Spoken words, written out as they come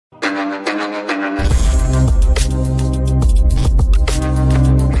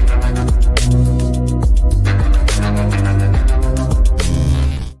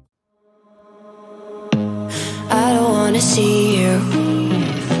See you,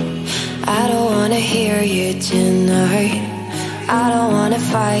 I don't wanna hear you tonight. I don't wanna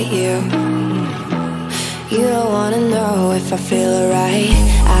fight you. You don't wanna know if I feel alright.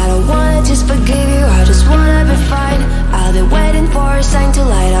 I don't wanna just forgive you, I just wanna be fine. I'll be waiting for a sign to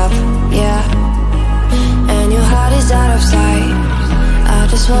light up, yeah. And your heart is out of sight. I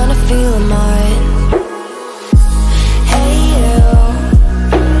just wanna feel mine. Hey you,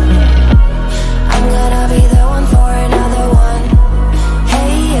 I'm gonna be the one for another one.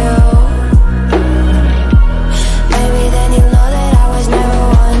 Hey you, maybe then you'll know that I was never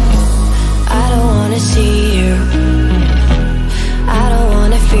one. I don't wanna see you, I don't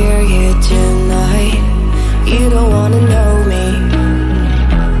wanna fear you tonight. You don't wanna know me,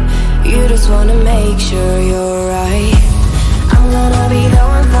 you just wanna make sure you're right. I'm gonna be the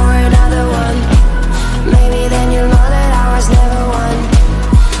one for another one. Maybe then you'll know that I was never one.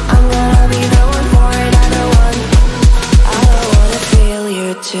 I'm gonna be the one for another one. I don't wanna feel you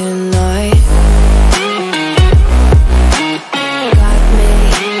tonight. Got me.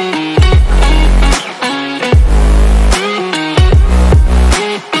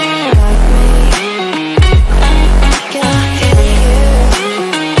 Got me. Can I feel you?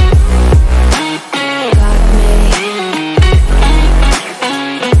 Got me.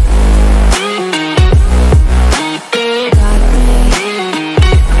 Got me.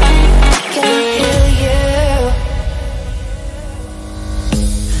 Can I feel you?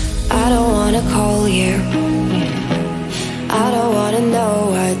 I don't wanna call you, I don't wanna know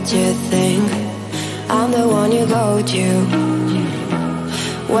what you think. I'm the one you go to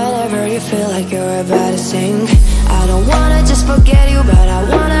whenever you feel like you're about to sink. I don't wanna just forget you, but I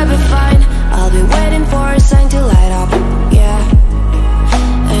wanna be fine. I'll be waiting for a sign to light up, yeah.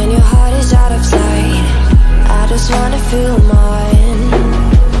 And your heart is out of sight. I just wanna feel mine.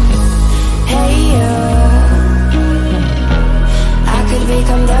 Hey you, I could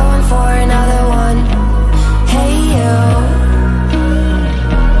become the one for another one. Hey you,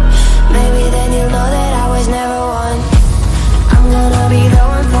 maybe then you'll know that I was never one. I'm gonna be the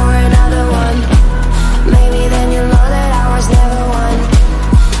one for another one. Maybe then you'll know that I was never one.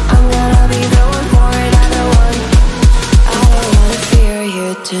 I'm gonna be the one for another one. I don't wanna fear you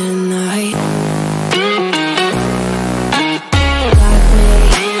tonight. Got me.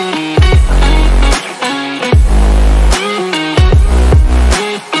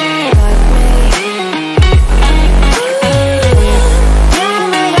 Got me. Got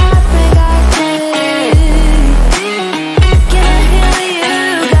me, got me, got me. Can I hear you?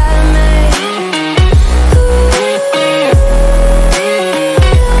 Got me.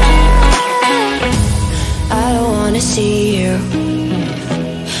 I don't wanna see you,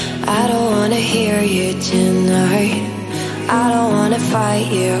 I don't wanna hear you tonight. I don't wanna fight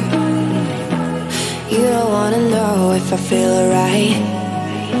you. You don't wanna know if I feel alright.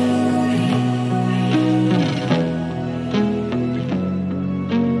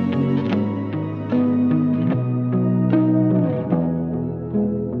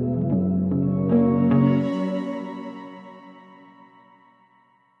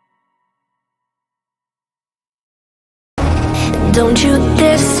 Don't you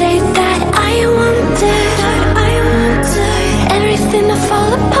dare say that I want it. Everything to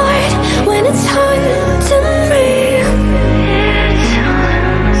fall apart when it's haunting me.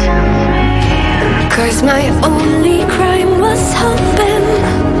 'Cause my only crime was hoping